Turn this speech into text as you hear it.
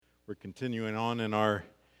We're continuing on in our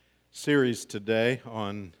series today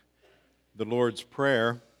on the Lord's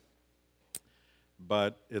Prayer,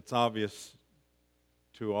 but it's obvious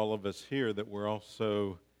to all of us here that we're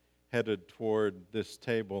also headed toward this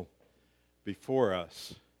table before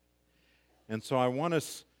us. And so I want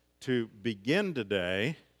us to begin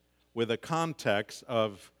today with a context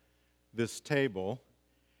of this table,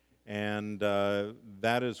 and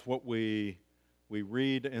that is what we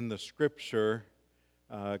read in the Scripture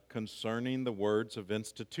concerning the words of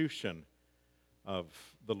institution of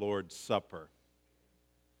the Lord's Supper.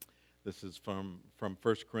 This is from 1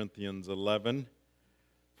 Corinthians 11.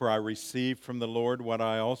 For I received from the Lord what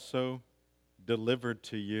I also delivered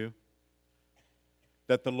to you,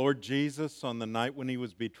 that the Lord Jesus, on the night when he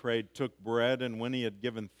was betrayed, took bread, and when he had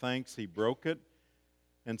given thanks, he broke it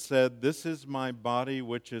and said, "This is my body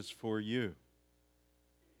which is for you.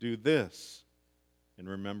 Do this in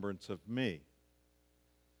remembrance of me."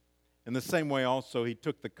 In the same way also he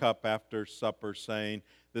took the cup after supper, saying,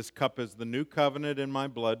 "This cup is the new covenant in my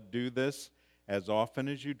blood. Do this as often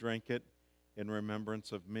as you drink it in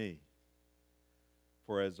remembrance of me.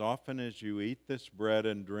 For as often as you eat this bread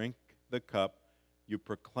and drink the cup, you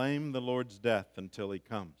proclaim the Lord's death until he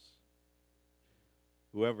comes.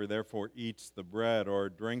 Whoever therefore eats the bread or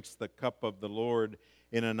drinks the cup of the Lord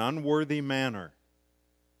in an unworthy manner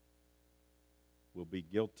will be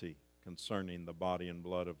guilty concerning the body and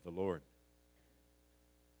blood of the Lord.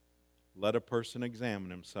 Let a person examine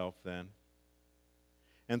himself then,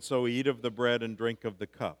 and so eat of the bread and drink of the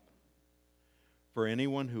cup. For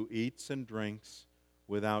anyone who eats and drinks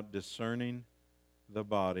without discerning the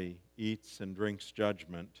body eats and drinks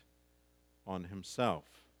judgment on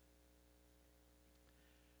himself."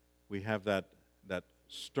 We have that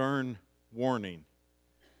stern warning,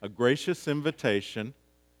 a gracious invitation,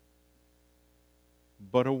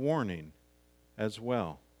 but a warning as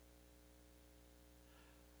well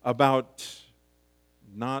about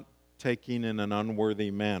not taking in an unworthy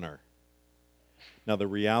manner. Now, the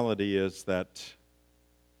reality is that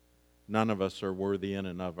none of us are worthy in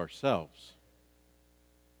and of ourselves.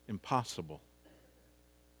 Impossible.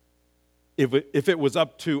 If it was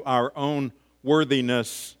up to our own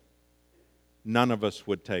worthiness, none of us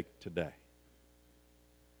would take today.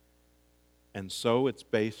 And so it's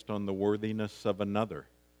based on the worthiness of another,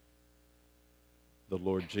 the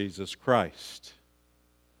Lord Jesus Christ.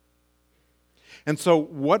 And so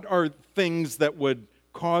what are things that would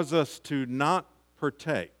cause us to not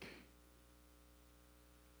partake?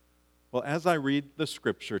 Well, as I read the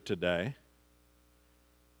Scripture today,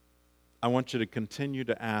 I want you to continue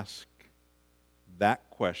to ask that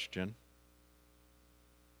question.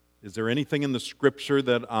 Is there anything in the Scripture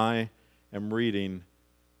that I am reading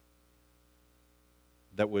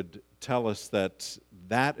that would tell us that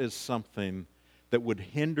that is something that would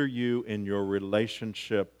hinder you in your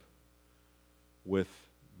relationship with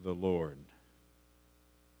the Lord?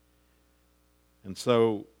 And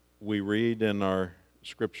so we read in our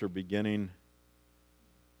Scripture beginning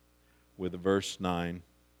with verse 9.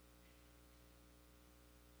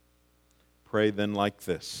 Pray then like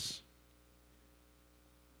this: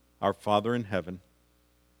 Our Father in heaven,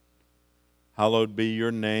 hallowed be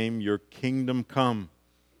your name, your kingdom come.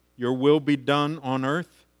 Your will be done on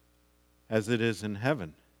earth as it is in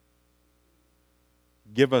heaven.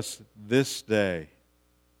 Give us this day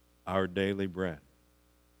our daily bread,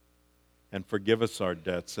 and forgive us our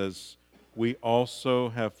debts as we also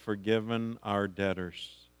have forgiven our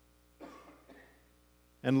debtors.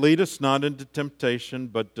 And lead us not into temptation,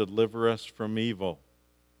 but deliver us from evil.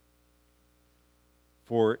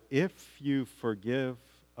 For if you forgive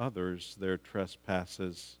others their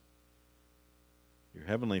trespasses, your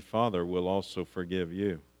heavenly Father will also forgive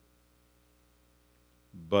you.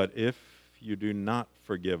 But if you do not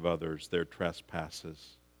forgive others their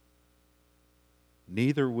trespasses,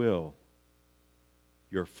 neither will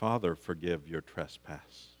your Father forgive your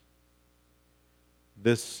trespass.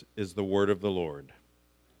 This is the word of the Lord.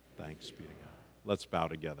 Thanks be to God. Let's bow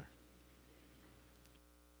together.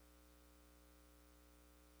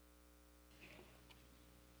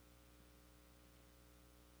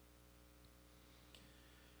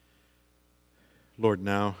 Lord,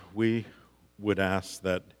 now we would ask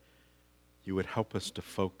that you would help us to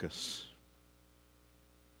focus.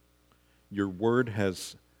 Your word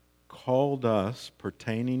has called us,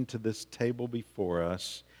 pertaining to this table before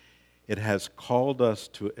us, it has called us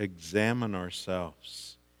to examine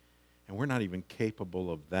ourselves. And we're not even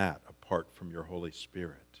capable of that apart from your Holy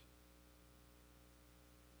Spirit.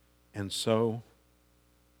 And so,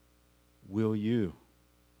 will you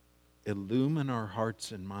illumine our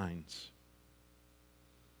hearts and minds?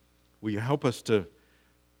 Will you help us to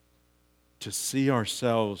to see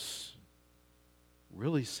ourselves,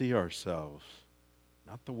 really see ourselves,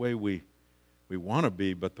 not the way we want to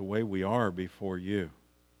be, but the way we are before you.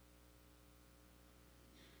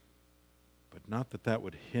 But not that that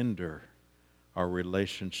would hinder our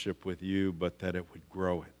relationship with you, but that it would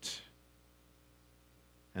grow it.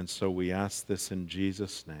 And so we ask this in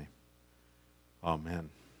Jesus' name. Amen.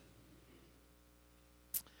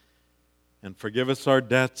 And forgive us our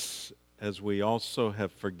debts as we also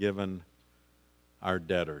have forgiven our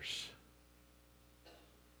debtors.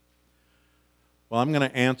 Well, I'm going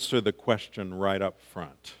to answer the question right up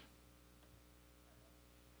front,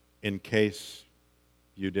 in case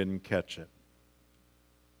you didn't catch it.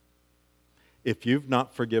 If you've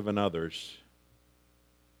not forgiven others,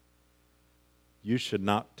 you should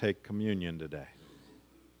not take communion today.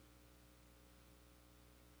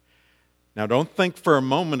 Now, don't think for a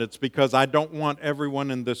moment it's because I don't want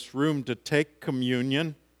everyone in this room to take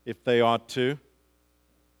communion if they ought to.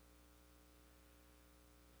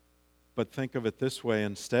 But think of it this way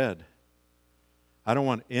instead. I don't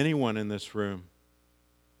want anyone in this room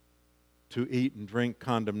to eat and drink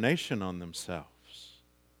condemnation on themselves.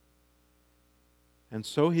 And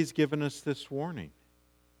so He's given us this warning.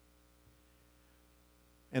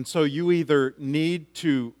 And so you either need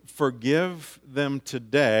to forgive them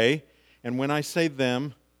today, and when I say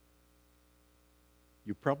them,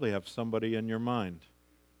 you probably have somebody in your mind.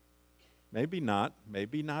 Maybe not,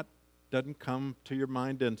 doesn't come to your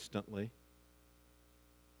mind instantly,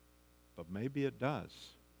 but maybe it does.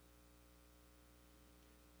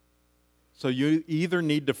 So you either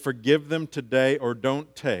need to forgive them today or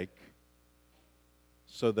don't take,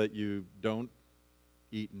 so that you don't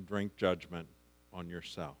eat and drink judgment on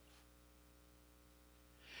yourself.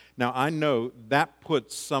 Now, I know that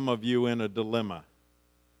puts some of you in a dilemma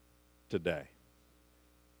today.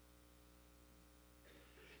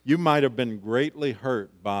 You might have been greatly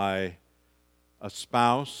hurt by a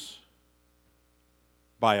spouse,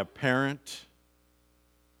 by a parent,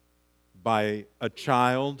 by a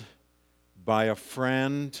child, by a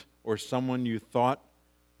friend, or someone you thought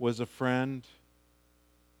was a friend,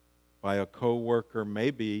 by a coworker,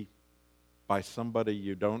 maybe by somebody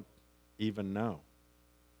you don't even know.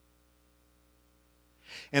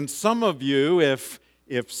 And some of you, if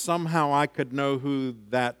somehow I could know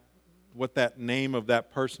what that name of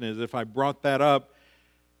that person is, if I brought that up,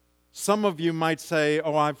 some of you might say,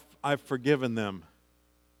 "Oh, I've forgiven them."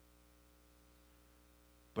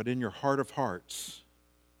 But in your heart of hearts,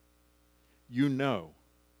 you know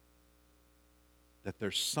that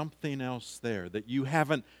there's something else there, that you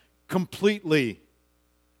haven't completely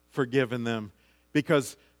forgiven them,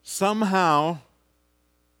 because somehow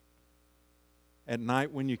at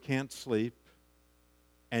night when you can't sleep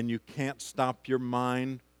and you can't stop your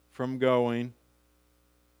mind from going,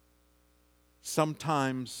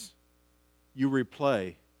 sometimes you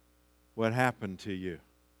replay what happened to you.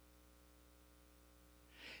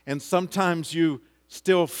 And sometimes you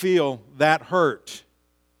still feel that hurt.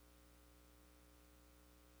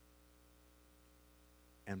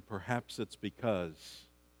 And perhaps it's because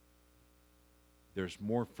there's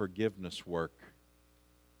more forgiveness work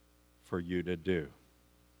for you to do.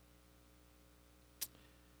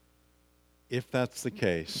 If that's the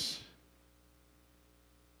case,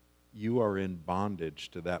 you are in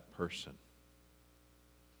bondage to that person.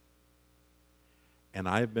 And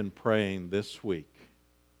I've been praying this week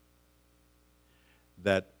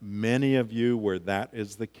that many of you, where that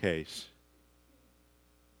is the case,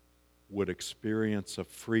 would experience a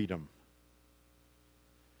freedom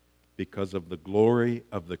because of the glory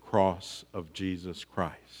of the cross of Jesus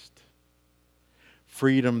Christ.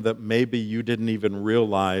 Freedom that maybe you didn't even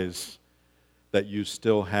realize that you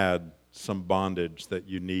still had some bondage that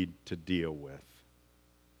you need to deal with.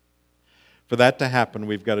 For that to happen,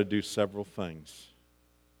 we've got to do several things.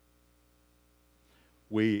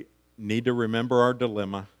 We need to remember our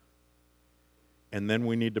dilemma. And then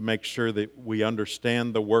we need to make sure that we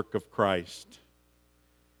understand the work of Christ.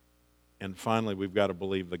 And finally, we've got to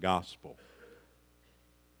believe the gospel.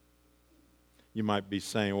 You might be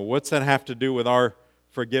saying, well, what's that have to do with our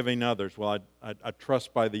forgiving others? Well, I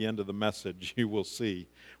trust by the end of the message you will see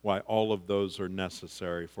why all of those are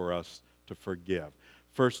necessary for us to forgive.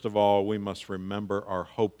 First of all, we must remember our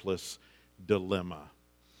hopeless dilemma.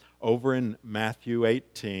 Over in Matthew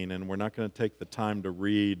 18, and we're not going to take the time to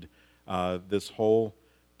read this whole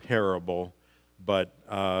parable, but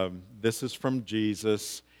this is from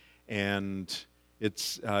Jesus, and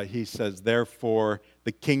he says, "Therefore,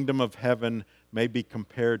 the kingdom of heaven may be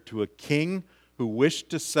compared to a king who wished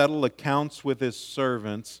to settle accounts with his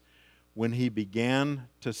servants. When he began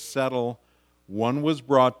to settle, one was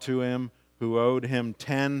brought to him who owed him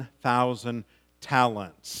 10,000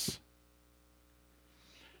 talents.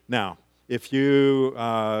 Now, if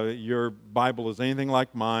your Bible is anything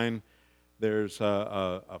like mine, there's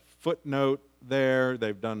a footnote there.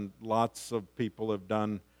 Lots of people have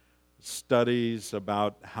done studies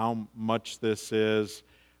about how much this is.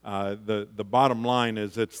 The bottom line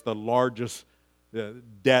is it's the largest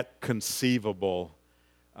debt conceivable.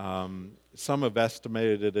 Some have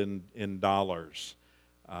estimated it in dollars.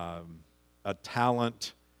 A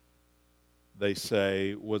talent, they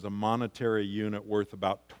say, was a monetary unit worth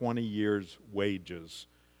about 20 years' wages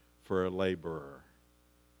for a laborer.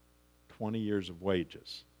 20 years of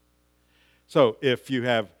wages. So if you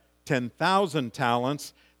have 10,000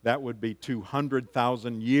 talents, that would be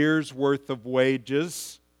 200,000 years' worth of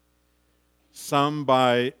wages. Some,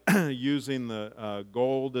 by using the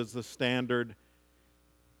gold as the standard,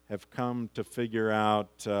 have come to figure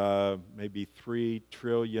out maybe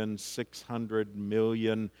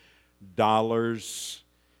 $3,600,000,000.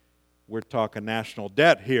 We're talking national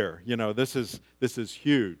debt here. You know, this is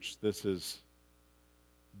huge. This is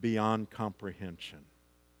beyond comprehension.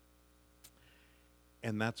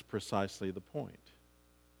 And that's precisely the point.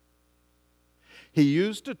 He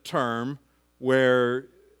used a term where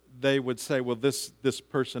they would say, well, this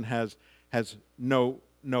person has no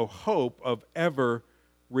hope of ever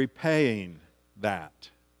repaying that.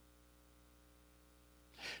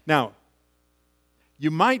 Now, you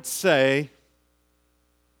might say,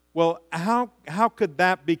 well, how could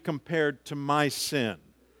that be compared to my sin?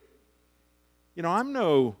 You know, I'm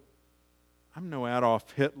no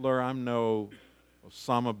Adolf Hitler, I'm no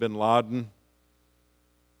Osama bin Laden.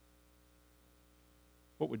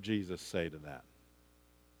 What would Jesus say to that?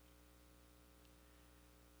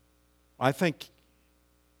 I think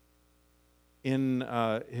in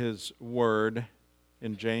his word,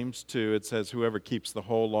 in James 2, it says, whoever keeps the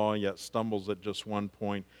whole law yet stumbles at just one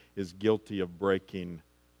point is guilty of breaking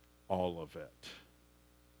all of it.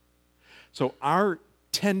 So our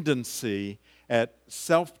tendency at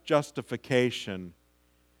self-justification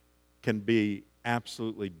can be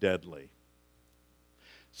absolutely deadly.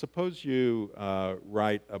 Suppose you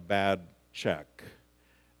write a bad check.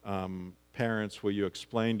 Parents, will you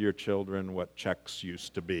explain to your children what checks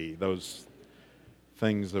used to be? Those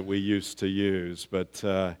things that we used to use. But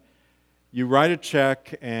you write a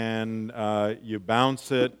check and you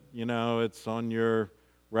bounce it. You know, it's on your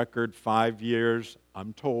record 5 years,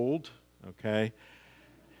 I'm told. Okay?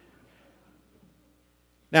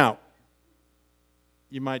 Now,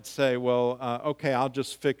 you might say, well, okay, I'll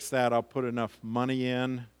just fix that. I'll put enough money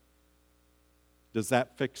in. Does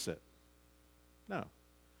that fix it? No.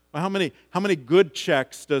 Well, how many good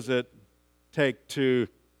checks does it take to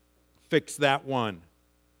fix that one?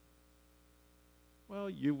 Well,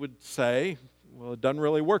 you would say, well, it doesn't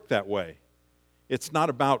really work that way. It's not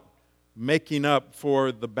about making up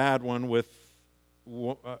for the bad one with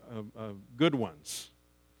good ones.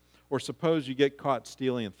 Or suppose you get caught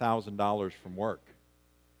stealing $1,000 from work.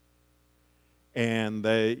 And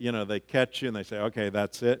they catch you and they say, okay,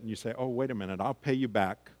 that's it. And you say, oh, wait a minute, I'll pay you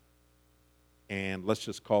back. And let's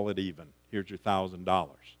just call it even. Here's your $1,000. Does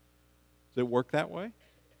it work that way?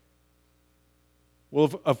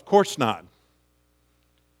 Well, of course not.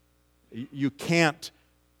 You can't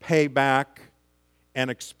pay back and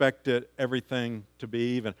expect everything to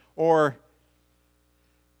be even. Or,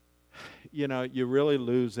 you know, you really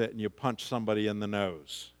lose it and you punch somebody in the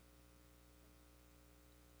nose.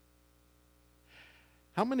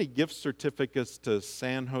 How many gift certificates to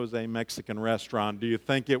San Jose Mexican restaurant do you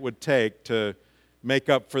think it would take to make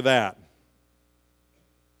up for that?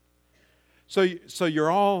 So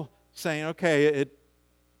you're all saying, okay,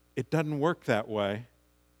 it doesn't work that way.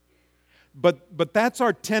 But that's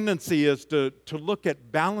our tendency, is to look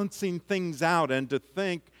at balancing things out and to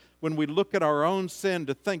think, when we look at our own sin,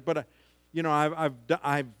 to think, but you know,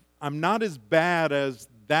 I'm not as bad as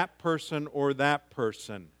that person or that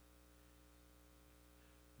person.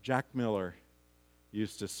 Jack Miller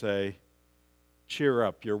used to say, cheer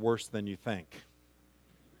up, you're worse than you think.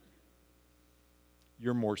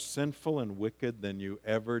 You're more sinful and wicked than you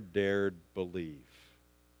ever dared believe.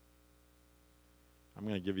 I'm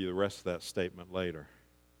going to give you the rest of that statement later.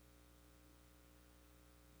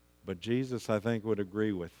 But Jesus, I think, would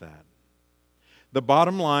agree with that. The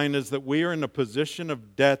bottom line is that we are in a position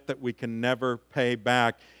of debt that we can never pay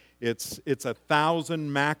back. It's 1,000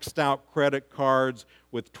 maxed out credit cards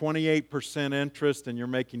with 28% interest, and you're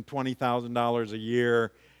making $20,000 a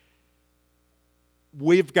year.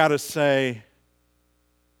 We've got to say,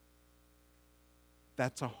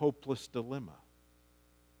 that's a hopeless dilemma.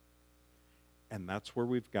 And that's where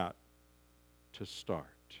we've got to start.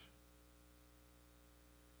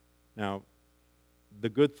 Now, the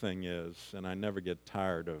good thing is, and I never get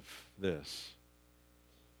tired of this,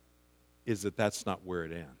 is that that's not where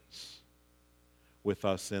it ends, with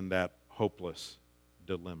us in that hopeless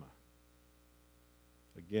dilemma.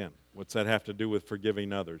 Again, what's that have to do with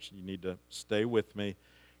forgiving others? You need to stay with me,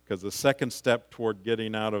 because the second step toward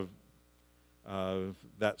getting out of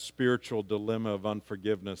that spiritual dilemma of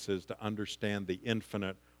unforgiveness is to understand the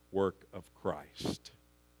infinite work of Christ.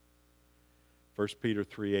 1 Peter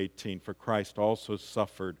 3:18, for Christ also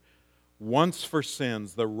suffered once for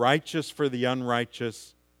sins, the righteous for the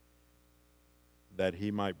unrighteous, that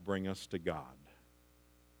he might bring us to God.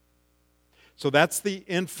 So that's the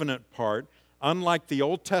infinite part. Unlike the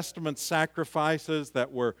Old Testament sacrifices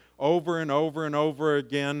that were over and over and over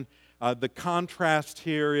again, the contrast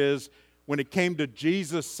here is when it came to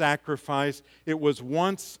Jesus' sacrifice, it was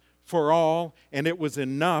once for all, and it was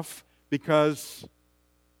enough because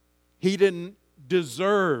he didn't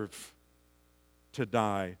deserve to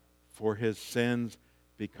die for his sins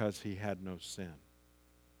because he had no sin.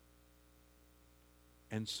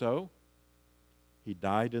 And so, he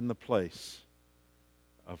died in the place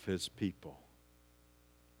of his people.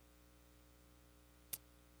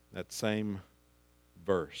 That same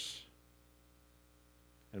verse.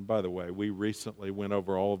 And by the way, we recently went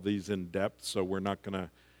over all of these in depth, so we're not going to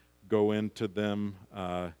go into them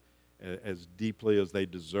as deeply as they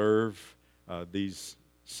deserve, these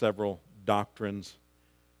several doctrines.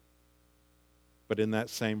 But in that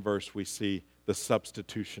same verse, we see the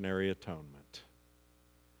substitutionary atonement.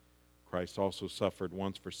 Christ also suffered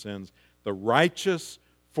once for sins, the righteous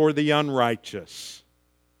for the unrighteous,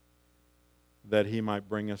 that he might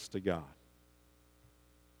bring us to God,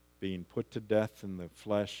 being put to death in the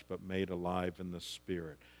flesh but made alive in the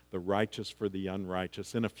spirit, the righteous for the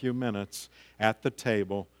unrighteous. In a few minutes at the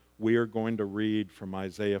table, we are going to read from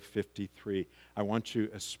Isaiah 53. I want you,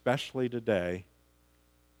 especially today,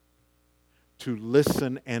 to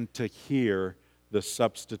listen and to hear the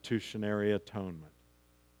substitutionary atonement.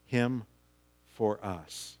 Him for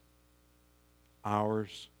us,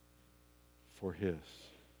 ours for his.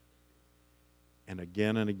 And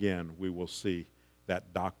again, we will see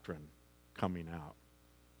that doctrine coming out.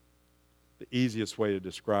 The easiest way to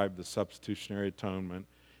describe the substitutionary atonement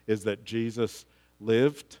is that Jesus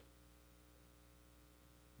lived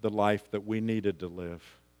the life that we needed to live,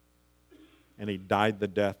 and he died the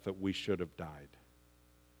death that we should have died.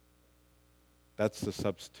 That's the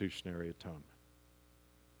substitutionary atonement.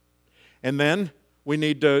 And then we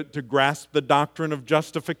need to grasp the doctrine of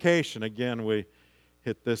justification. Again, we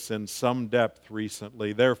hit this in some depth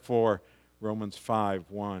recently. Therefore, Romans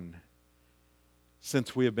 5:1,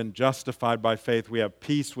 since we have been justified by faith, we have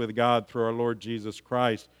peace with God through our Lord Jesus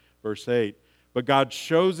Christ. Verse 8, but God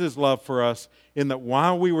shows his love for us in that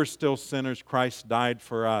while we were still sinners, Christ died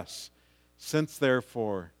for us. Since,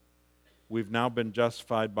 therefore, we've now been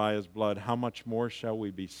justified by his blood, how much more shall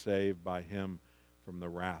we be saved by him from the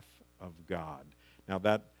wrath of God? Now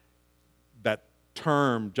that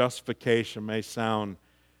term, justification, may sound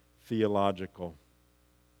theological,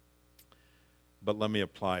 but let me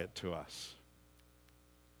apply it to us.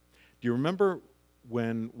 Do you remember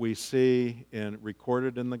when we see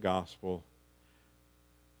recorded in the gospel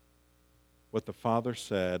what the Father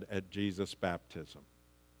said at Jesus' baptism?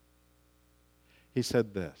 He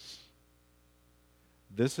said this,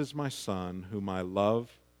 this is my Son whom I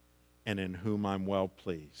love and in whom I'm well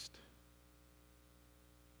pleased.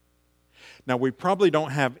 Now, we probably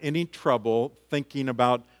don't have any trouble thinking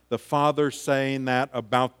about the Father saying that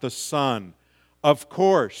about the Son. Of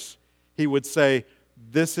course, he would say,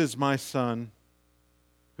 this is my Son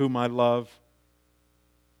whom I love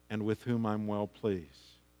and with whom I'm well pleased.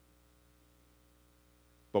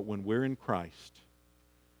 But when we're in Christ,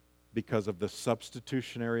 because of the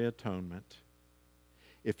substitutionary atonement,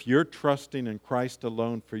 if you're trusting in Christ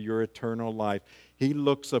alone for your eternal life, he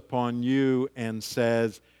looks upon you and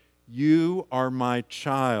says, you are my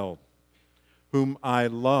child, whom I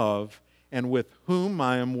love, and with whom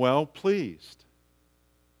I am well pleased.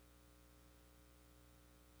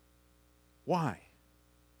 Why?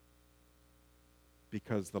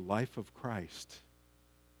 Because the life of Christ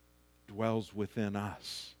dwells within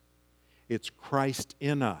us. It's Christ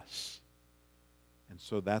in us. And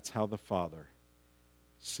so that's how the Father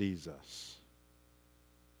sees us.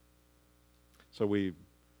 So we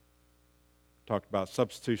talked about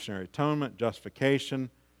substitutionary atonement, justification.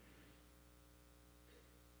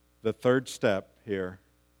 The third step here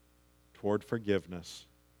toward forgiveness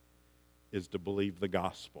is to believe the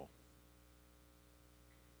gospel.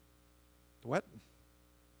 What?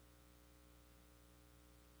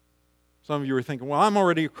 Some of you are thinking, well, I'm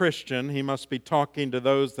already a Christian. He must be talking to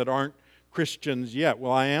those that aren't Christians yet.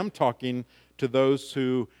 Well, I am talking to those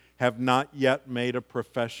who have not yet made a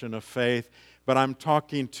profession of faith, but I'm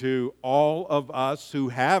talking to all of us who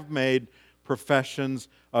have made professions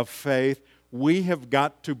of faith. We have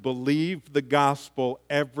got to believe the gospel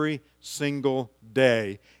every single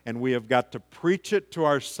day, and we have got to preach it to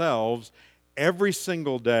ourselves every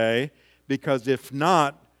single day, because if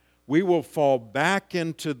not, we will fall back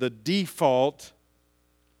into the default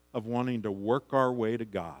of wanting to work our way to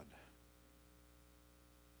God.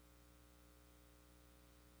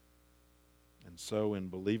 And so, in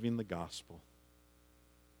believing the gospel,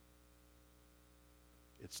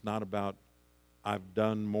 it's not about I've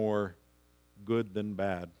done more good than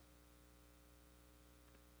bad.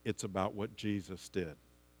 It's about what Jesus did.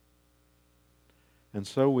 And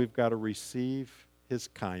so we've got to receive His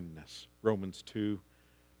kindness. Romans 2,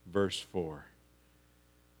 verse 4.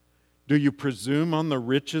 Do you presume on the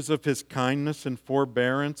riches of His kindness and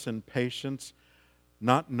forbearance and patience,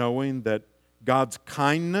 not knowing that God's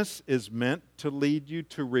kindness is meant to lead you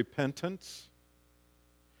to repentance?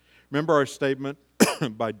 Remember our statement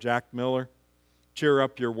by Jack Miller? Cheer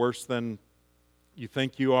up, you're worse than you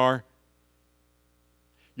think you are.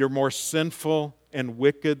 You're more sinful and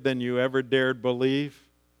wicked than you ever dared believe.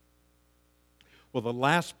 Well, the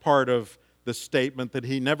last part of the statement, that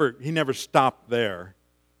he never stopped there.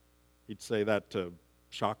 He'd say that to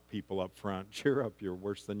shock people up front. Cheer up, you're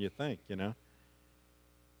worse than you think, you know.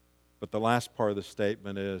 But the last part of the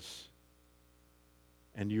statement is,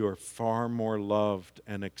 and you are far more loved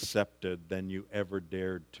and accepted than you ever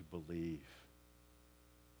dared to believe.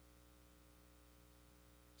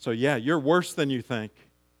 So yeah, you're worse than you think,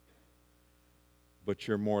 but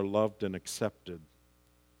you're more loved and accepted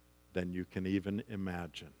than you can even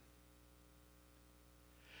imagine.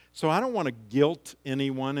 So I don't want to guilt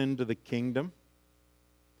anyone into the kingdom.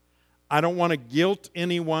 I don't want to guilt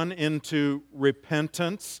anyone into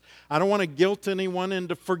repentance. I don't want to guilt anyone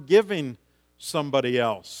into forgiving somebody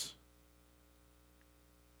else.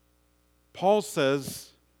 Paul says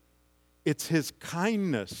it's His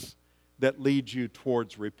kindness that leads you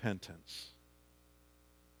towards repentance.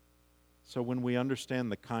 So when we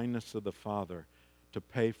understand the kindness of the Father to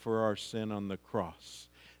pay for our sin on the cross,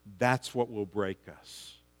 that's what will break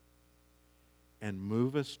us and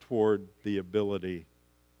move us toward the ability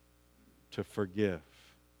to forgive.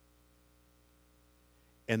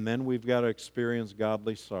 And then we've got to experience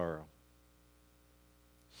godly sorrow.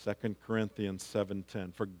 2 Corinthians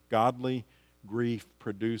 7:10. For godly grief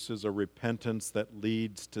produces a repentance that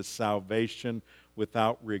leads to salvation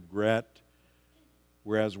without regret,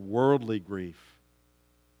 whereas worldly grief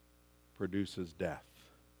produces death.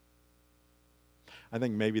 I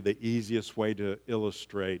think maybe the easiest way to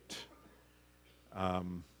illustrate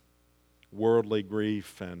worldly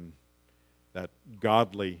grief and that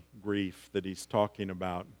godly grief that he's talking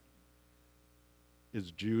about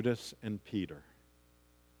is Judas and Peter.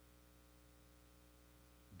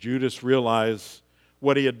 Judas realized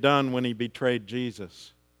what he had done when he betrayed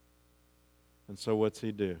Jesus. And so what's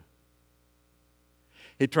he do?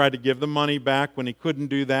 He tried to give the money back. When he couldn't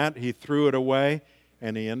do that, he threw it away,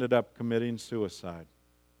 and he ended up committing suicide.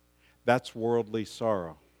 That's worldly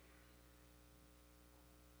sorrow.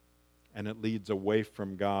 And it leads away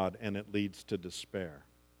from God, and it leads to despair.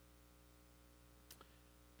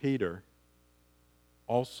 Peter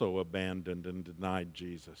also abandoned and denied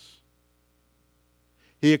Jesus.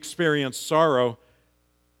 He experienced sorrow,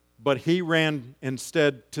 but he ran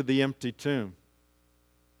instead to the empty tomb.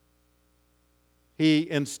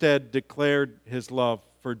 He instead declared his love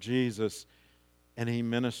for Jesus, and he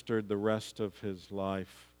ministered the rest of his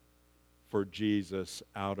life for Jesus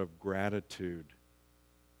out of gratitude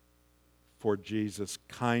for Jesus'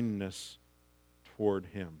 kindness toward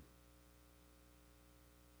him.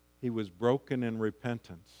 He was broken in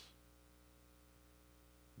repentance,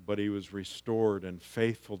 but he was restored and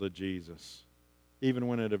faithful to Jesus, even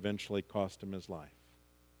when it eventually cost him his life.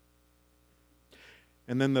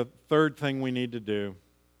 And then the third thing we need to do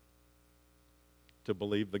to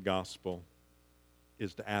believe the gospel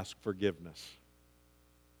is to ask forgiveness.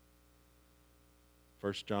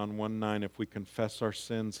 1 John 1:9, if we confess our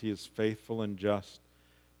sins, He is faithful and just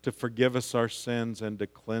to forgive us our sins and to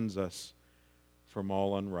cleanse us from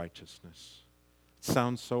all unrighteousness. It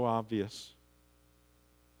sounds so obvious,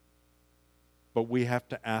 but we have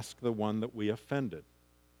to ask the one that we offended.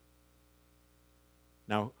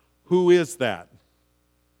 Now, who is that?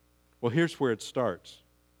 Well, here's where it starts.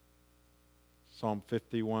 Psalm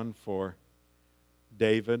 51 for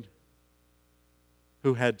David,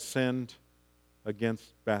 who had sinned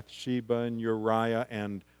against Bathsheba and Uriah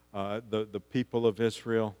and the people of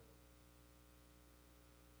Israel.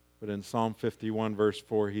 But in Psalm 51, verse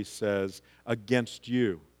 4, he says, against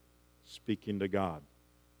you, speaking to God,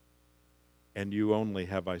 and you only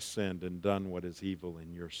have I sinned and done what is evil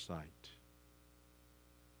in your sight.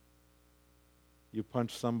 You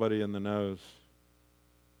punch somebody in the nose,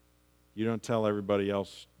 you don't tell everybody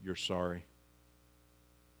else you're sorry.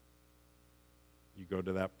 You go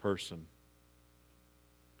to that person.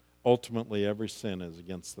 Ultimately, every sin is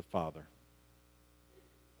against the Father.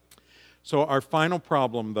 So our final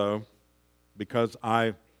problem, though, because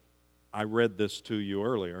I read this to you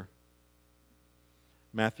earlier,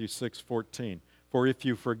 Matthew 6:14. For if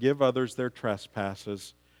you forgive others their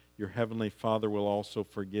trespasses, your heavenly Father will also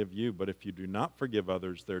forgive you. But if you do not forgive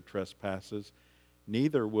others their trespasses,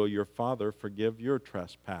 neither will your Father forgive your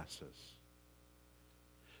trespasses.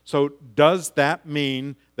 So does that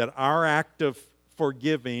mean that our act of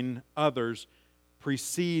forgiving others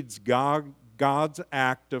precedes God's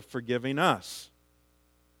act of forgiving us?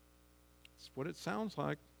 That's what it sounds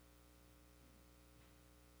like.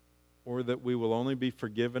 Or that we will only be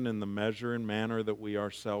forgiven in the measure and manner that we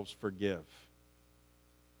ourselves forgive.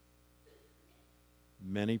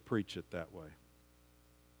 Many preach it that way.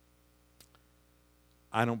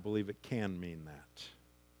 I don't believe it can mean that.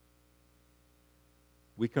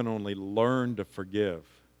 We can only learn to forgive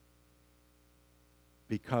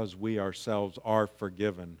because we ourselves are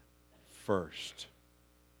forgiven first.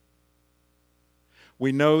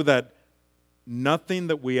 We know that nothing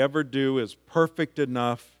that we ever do is perfect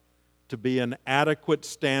enough to be an adequate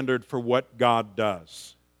standard for what God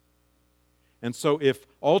does. And so if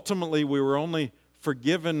ultimately we were only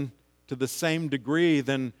forgiven to the same degree,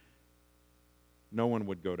 then no one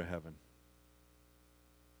would go to heaven.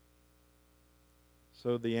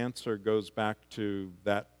 So the answer goes back to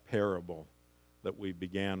that parable that we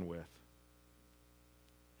began with.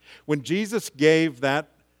 When Jesus gave that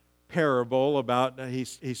parable about,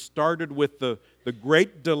 he started with the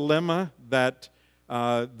great dilemma that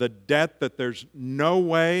the debt that there's no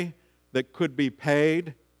way that could be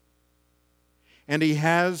paid. And he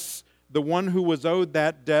has the one who was owed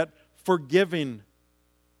that debt forgiving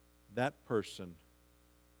that person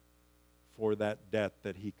for that debt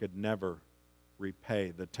that he could never repay,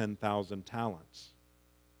 the 10,000 talents.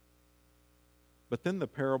 But then the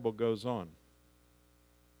parable goes on.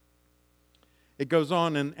 It goes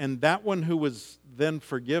on, and that one who was then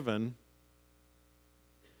forgiven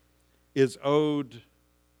is owed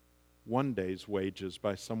one day's wages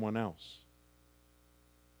by someone else.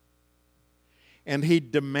 And he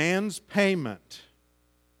demands payment.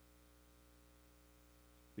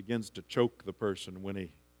 Begins to choke the person when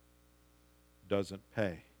he doesn't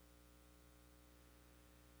pay.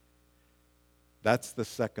 That's the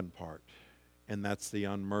second part, and that's the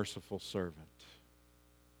unmerciful servant.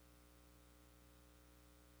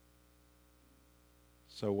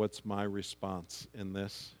 So what's my response in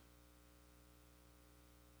this?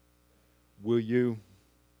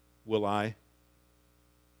 Will I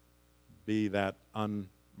be that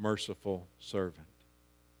unmerciful servant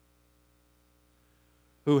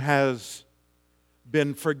who has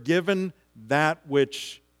been forgiven that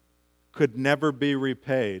which could never be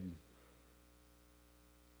repaid,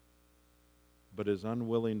 but is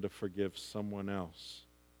unwilling to forgive someone else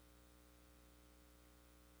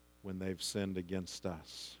when they've sinned against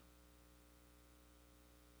us?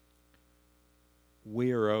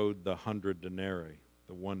 We are owed the 100 denarii,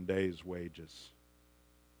 the 1 day's wages.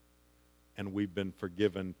 And we've been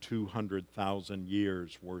forgiven 200,000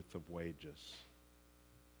 years worth of wages.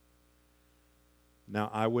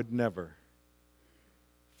 Now, I would never,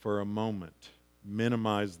 for a moment,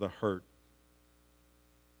 minimize the hurt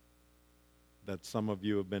that some of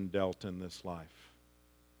you have been dealt in this life.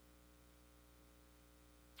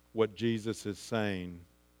 What Jesus is saying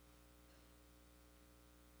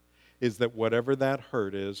is that whatever that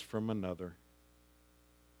hurt is from another,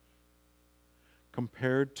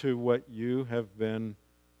 compared to what you have been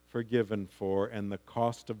forgiven for and the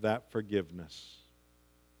cost of that forgiveness,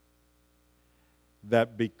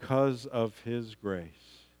 that because of His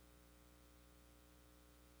grace,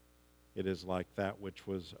 it is like that which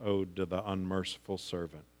was owed to the unmerciful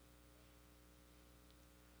servant.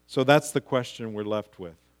 So that's the question we're left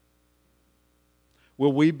with.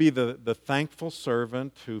 Will we be the thankful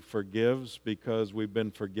servant who forgives because we've been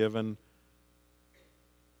forgiven,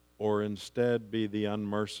 or instead be the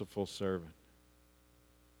unmerciful servant?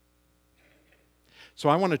 So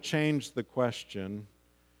I want to change the question,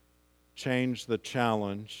 change the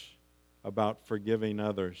challenge about forgiving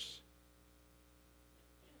others.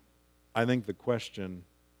 I think the question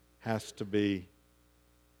has to be,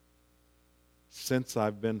 since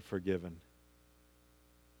I've been forgiven,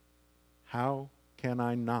 how can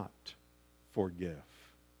I not forgive?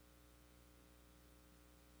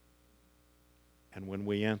 And when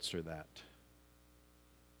we answer that,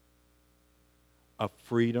 a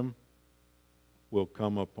freedom will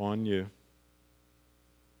come upon you.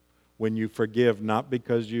 When you forgive, not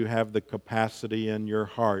because you have the capacity in your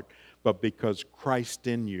heart, but because Christ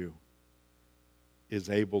in you is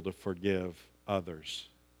able to forgive others.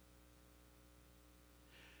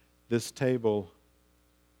 This table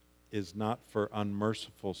is not for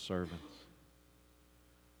unmerciful servants,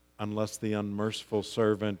 unless the unmerciful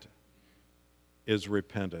servant is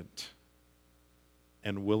repentant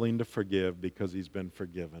and willing to forgive because he's been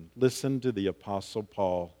forgiven. Listen to the Apostle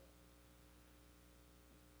Paul,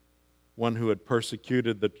 one who had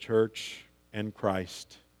persecuted the church and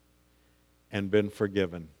Christ and been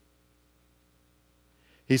forgiven.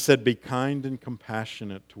 He said, "Be kind and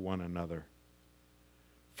compassionate to one another,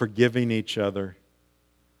 forgiving each other,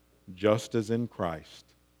 just as in Christ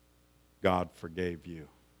God forgave you."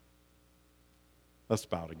 Let's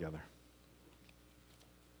bow together.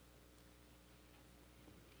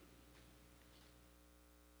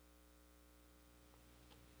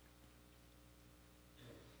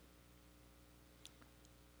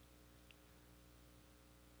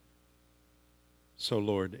 So,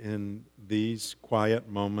 Lord, in these quiet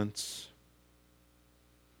moments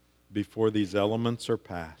before these elements are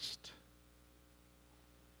passed,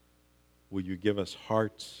 will you give us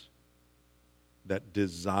hearts that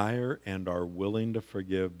desire and are willing to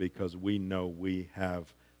forgive because we know we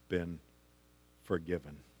have been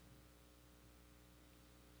forgiven?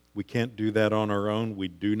 We can't do that on our own. We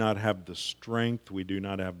do not have the strength. We do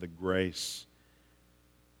not have the grace.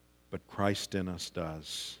 But Christ in us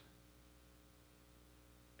does.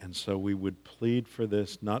 And so we would plead for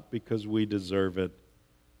this, not because we deserve it,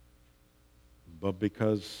 but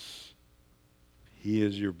because He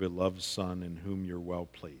is your beloved Son in whom you're well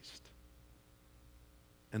pleased.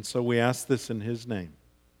 And so we ask this in His name.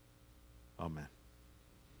 Amen.